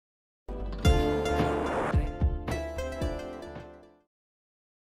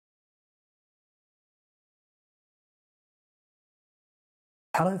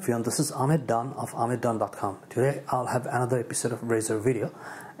Hello everyone, this is Ahmed Dawn of ahmeddawn.com. Today I'll have another episode of razor video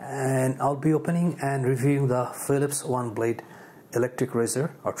and I'll be opening and reviewing the Philips OneBlade electric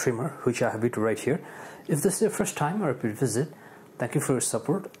razor or trimmer, which I have it right here. If this is your first time or a repeat visit, thank you for your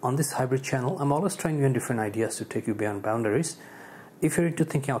support. On this hybrid channel, I'm always trying new and different ideas to take you beyond boundaries. If you're into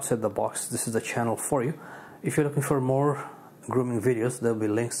thinking outside the box, this is the channel for you. If you're looking for more grooming videos, there will be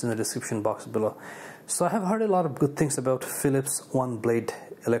links in the description box below. So I have heard a lot of good things about Philips OneBlade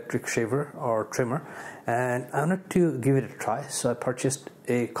electric shaver or trimmer, and I wanted to give it a try, so I purchased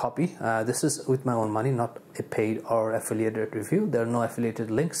a copy. This is with my own money, not a paid or affiliated review. There are no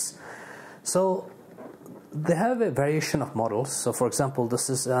affiliated links. So they have a variation of models. So for example, this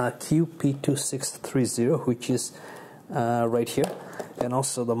is QP2630, which is right here, and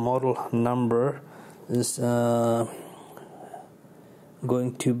also the model number is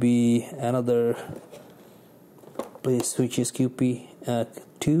going to be another place, which is QP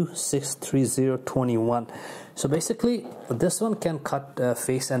 263021. So basically this one can cut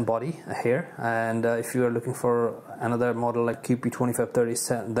face and body hair, and if you are looking for another model like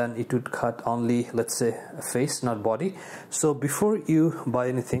QP2530, then it would cut only, let's say, face, not body. So before you buy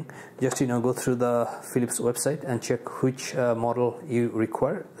anything, just go through the Philips website and check which model you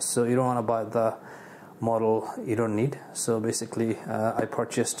require. So you don't want to buy the model you don't need. So basically I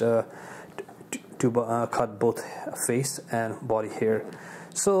purchased to cut both face and body hair.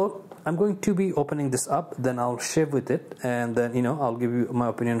 So I'm going to be opening this up, then I'll shave with it, and then I'll give you my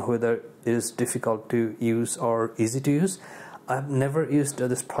opinion whether it is difficult to use or easy to use. I've never used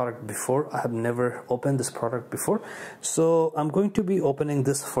this product before. I have never opened this product before, so I'm going to be opening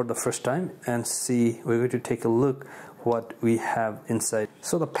this for the first time and see. We're going to take a look what we have inside.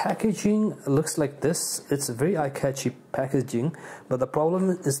 So the packaging looks like this. It's a very eye-catchy packaging, but the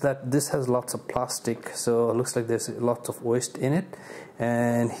problem is that this has lots of plastic, so it looks like there's lots of waste in it.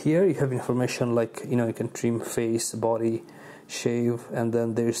 And here you have information like you can trim face, body, shave, and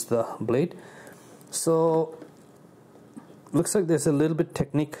then there's the blade. So looks like there's a little bit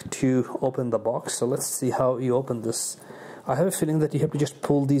technique to open the box. So let's see how you open this. I have a feeling that you have to just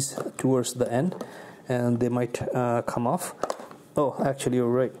pull these towards the end and they might come off. Oh, actually you're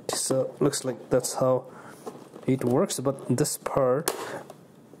right. So looks like that's how it works. But this part,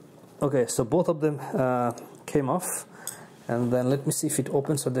 okay, so both of them came off, and then let me see if it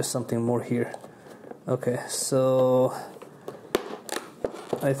opens or there's something more here. Okay, so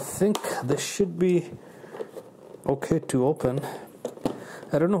I think this should be okay to open.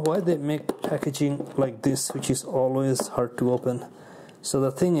 I don't know why they make packaging like this, which is always hard to open. So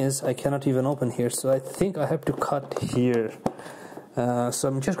the thing is, I cannot even open here, so I think I have to cut here. So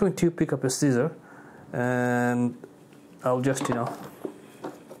I'm just going to pick up a scissor and I'll just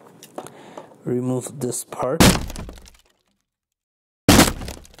remove this part.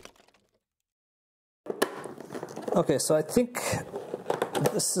 Okay, so I think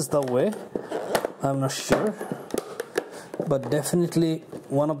this is the way. I'm not sure, but definitely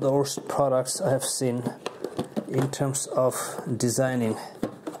one of the worst products I have seen in terms of designing.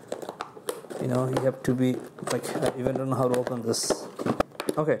 You have to be like, I even don't know how to open this.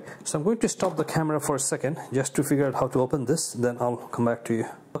 Okay, so I'm going to stop the camera for a second just to figure out how to open this, then I'll come back to you.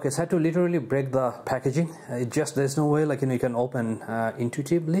 Okay, so I had to literally break the packaging. There's no way you can open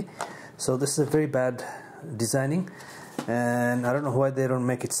intuitively. So this is a very bad designing, and I don't know why they don't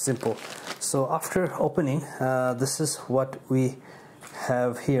make it simple. So after opening, this is what we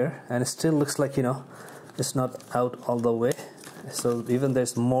have here, and it still looks like it's not out all the way. So even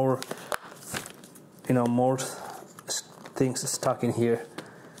there's more more things stuck in here.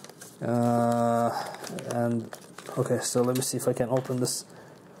 And okay, so let me see if I can open this.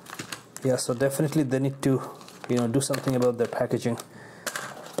 Yeah, so definitely they need to do something about their packaging,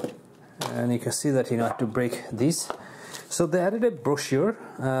 and you can see that I have to break these. So they added a brochure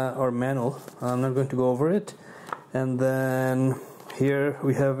or manual. I'm not going to go over it. And then here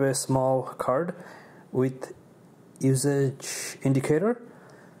we have a small card with usage indicator.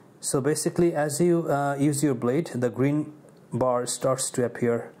 So basically, as you use your blade, the green bar starts to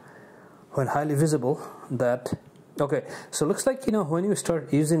appear when highly visible. Okay, so looks like when you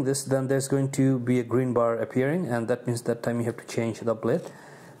start using this, then there's going to be a green bar appearing, and that means that time you have to change the blade.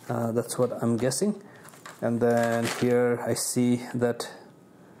 That's what I'm guessing. And then here I see that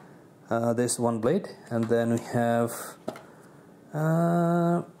there's one blade, and then we have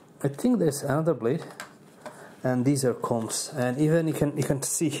I think there's another blade, and these are combs, and even you can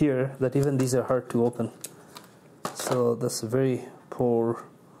see here that even these are hard to open. So that's very poor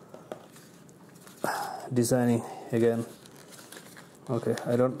designing again. Okay,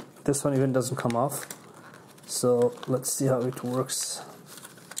 this one even doesn't come off. So let's see how it works.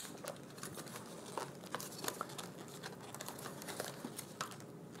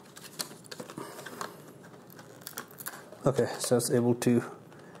 Okay, so it's able to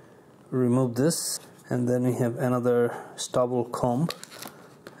remove this, and then we have another stubble comb,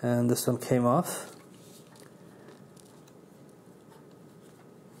 and this one came off.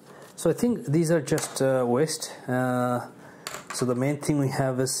 So I think these are just waste. So the main thing we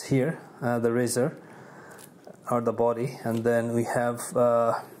have is here, the razor or the body, and then we have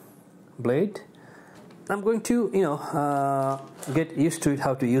blade. I'm going to get used to it,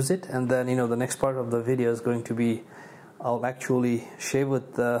 how to use it, and then the next part of the video is going to be I'll actually shave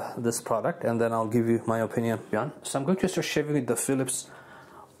with this product, and then I'll give you my opinion beyond. So I'm going to start shaving with the Philips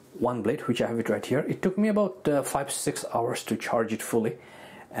OneBlade, which I have it right here. It took me about 5-6 hours to charge it fully,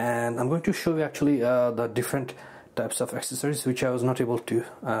 and I'm going to show you actually the different types of accessories which I was not able to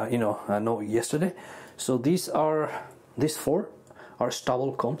know yesterday. So these four are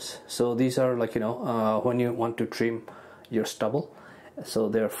stubble combs. So these are like when you want to trim your stubble. So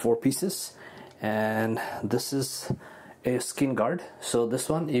there are 4 pieces, and this is a skin guard. So this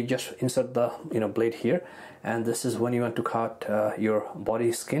one you just insert the blade here, and this is when you want to cut your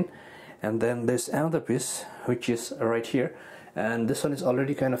body skin. And then there's another piece which is right here, and this one is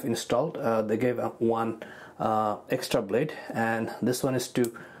already kind of installed. They gave one extra blade, and this one is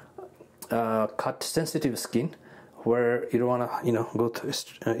to cut sensitive skin where you don't want to go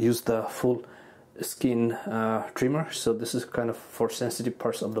to use the full skin trimmer. So this is kind of for sensitive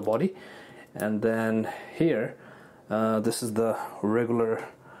parts of the body. And then here this is the regular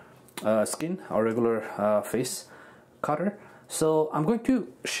skin or regular face cutter. So I'm going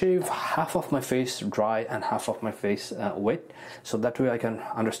to shave half of my face dry and half of my face wet, so that way I can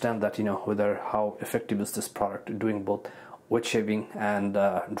understand that whether how effective is this product doing both wet shaving and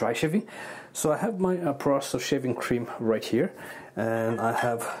dry shaving. So I have my process of shaving cream right here, and I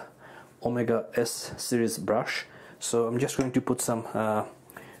have Omega S series brush. So I'm just going to put some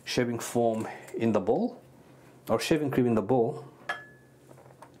shaving foam in the bowl, or shaving cream in the bowl.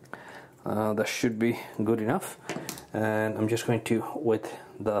 That should be good enough, and I'm just going to wet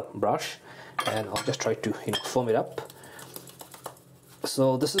the brush, and I'll just try to foam it up.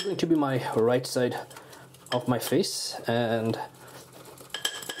 So this is going to be my right side of my face, and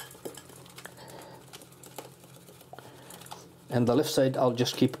the left side I'll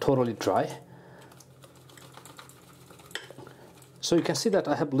just keep totally dry. So you can see that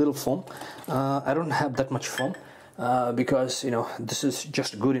I have little foam. I don't have that much foam because this is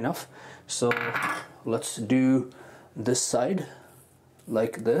just good enough. So let's do this side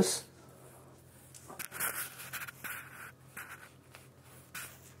like this.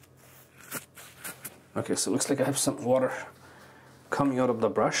 Okay, so it looks like I have some water coming out of the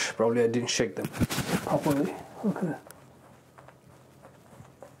brush. Probably I didn't shake them properly. Okay.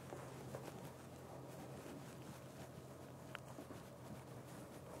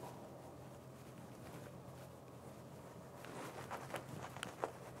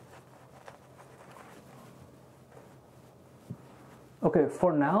 Okay,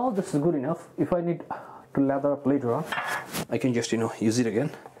 for now this is good enough. If I need to lather up later on, I can just use it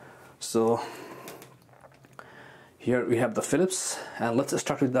again. So here we have the Philips, and let's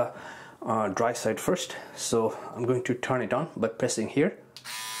start with the dry side first. So I'm going to turn it on by pressing here,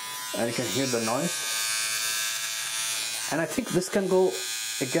 and you can hear the noise. And I think this can go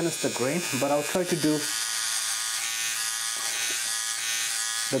against the grain, but I'll try to do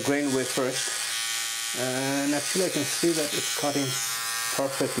the grain way first. And actually I can see that it's cutting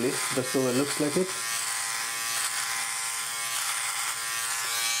perfectly. That's the way it looks like it.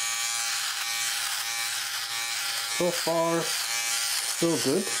 So far so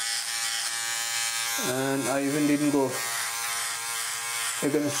good, and I even didn't go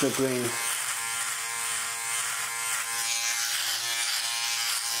against the grain.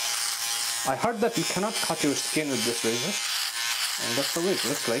 I heard that you cannot cut your skin with this razor, and that's the way it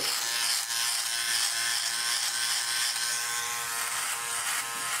looks like.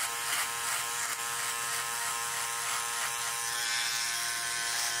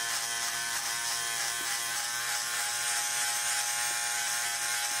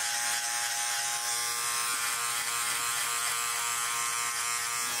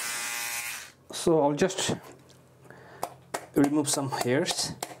 So I'll just remove some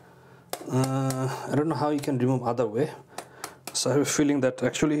hairs. I don't know how you can remove other way. So I have a feeling that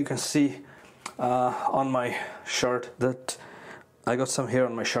actually you can see on my shirt that I got some hair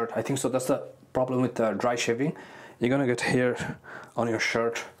on my shirt. I think so. That's the problem with dry shaving. You're gonna get hair on your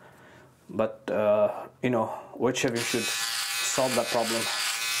shirt, but wet shaving should solve that problem.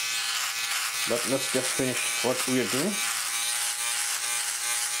 But let's just finish what we are doing.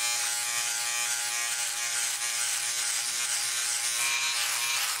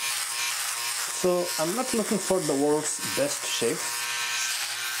 So I'm not looking for the world's best shape.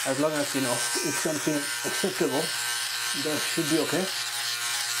 As long as you know it's something acceptable, that should be okay.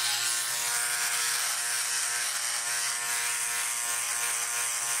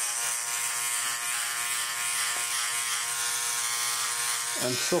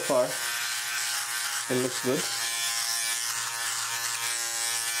 And so far it looks good.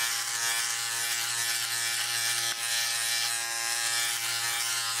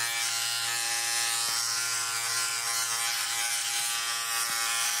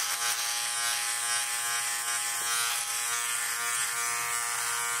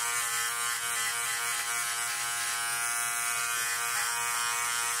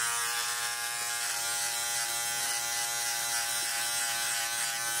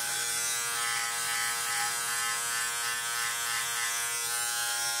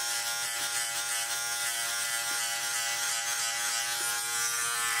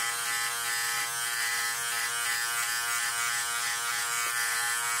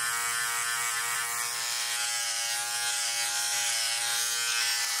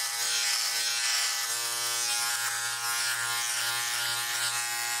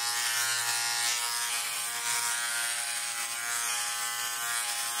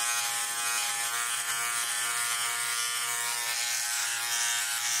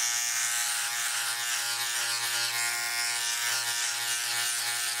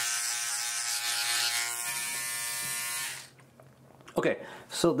 Okay,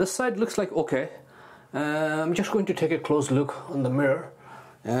 so this side looks like okay. I'm just going to take a close look on the mirror,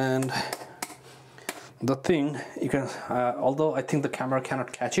 and the thing you can, although I think the camera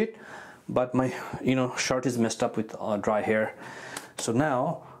cannot catch it, but my shirt is messed up with dry hair. So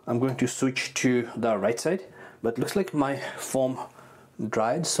now I'm going to switch to the right side, but looks like my foam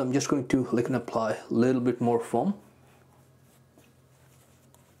dried, so I'm just going to apply a little bit more foam.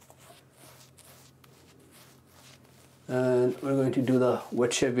 And we're going to do the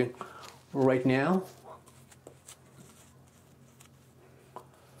wet shaving right now.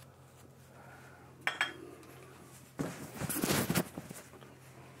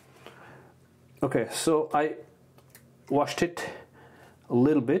 Okay, so I washed it a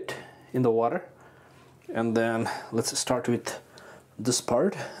little bit in the water, and then let's start with this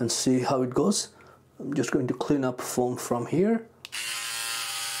part and see how it goes. I'm just going to clean up foam from here.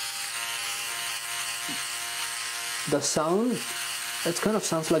 The sound, it kind of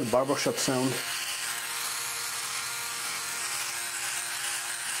sounds like barbershop sound.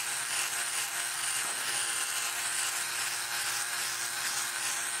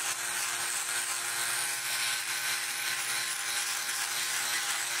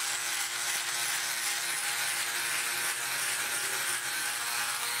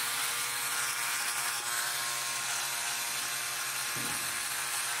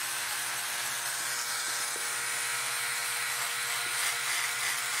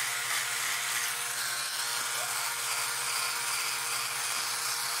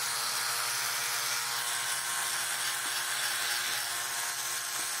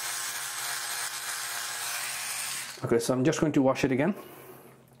 Okay, so I'm just going to wash it again,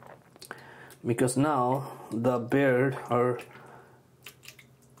 because now the beard or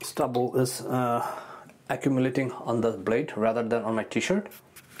stubble is accumulating on the blade rather than on my t-shirt.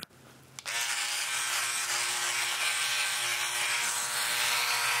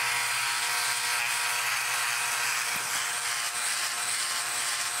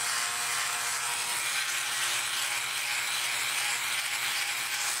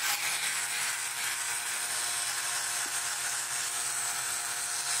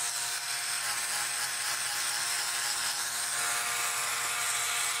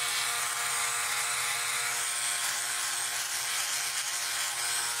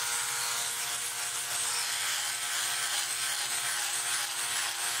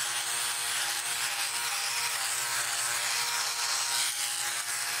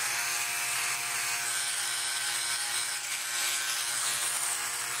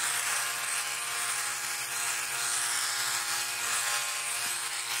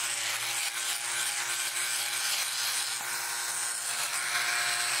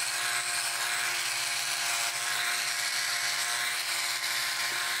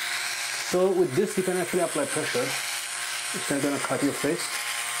 So with this you can actually apply pressure. It's not going to cut your face.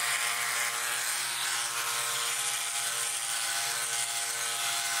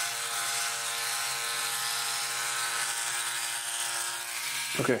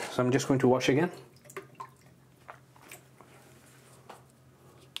 Okay, so I'm just going to wash again.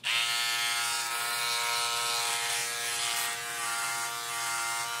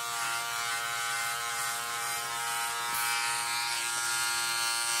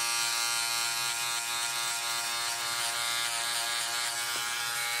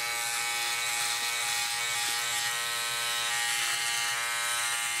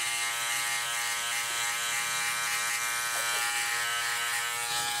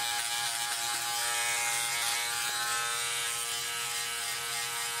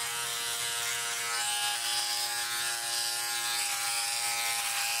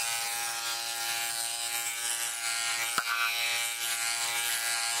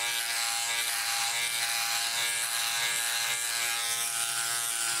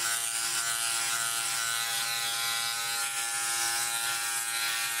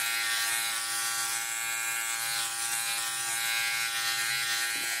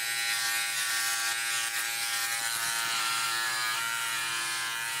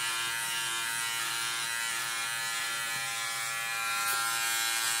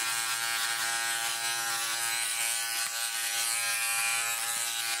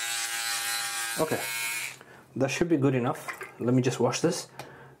 Okay, that should be good enough. Let me just wash this,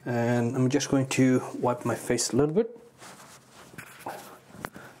 and I'm just going to wipe my face a little bit,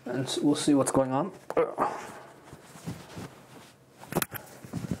 and we'll see what's going on.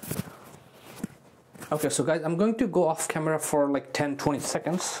 Okay, so guys, I'm going to go off camera for like 10-20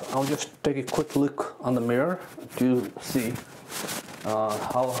 seconds. I'll just take a quick look on the mirror to see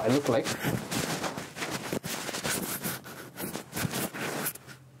how I look like.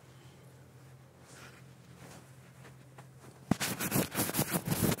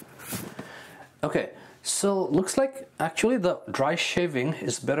 Okay, so looks like actually the dry shaving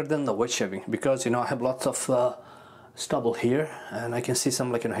is better than the wet shaving, because I have lots of stubble here, and I can see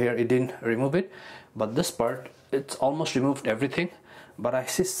some hair. It didn't remove it, but this part it's almost removed everything, but I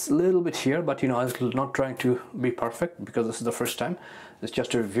see a little bit here. But I was not trying to be perfect because this is the first time. It's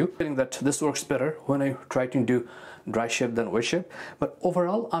just a review. I think that this works better when I try to do dry shave than wet shave, but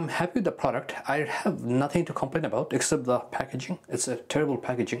overall I'm happy with the product. I have nothing to complain about except the packaging. It's a terrible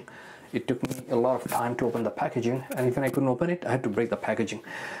packaging. It took me a lot of time to open the packaging, and even I couldn't open it, I had to break the packaging.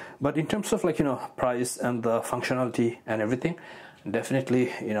 But in terms of price and the functionality and everything,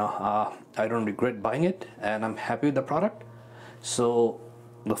 definitely I don't regret buying it, and I'm happy with the product. So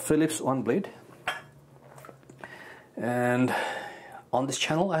the Philips OneBlade, and on this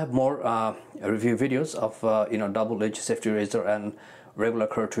channel I have more review videos of double-edged safety razor and regular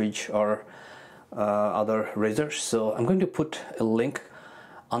cartridge or other razors. So I'm going to put a link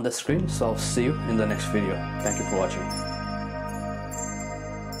on the screen, so I'll see you in the next video. Thank you for watching.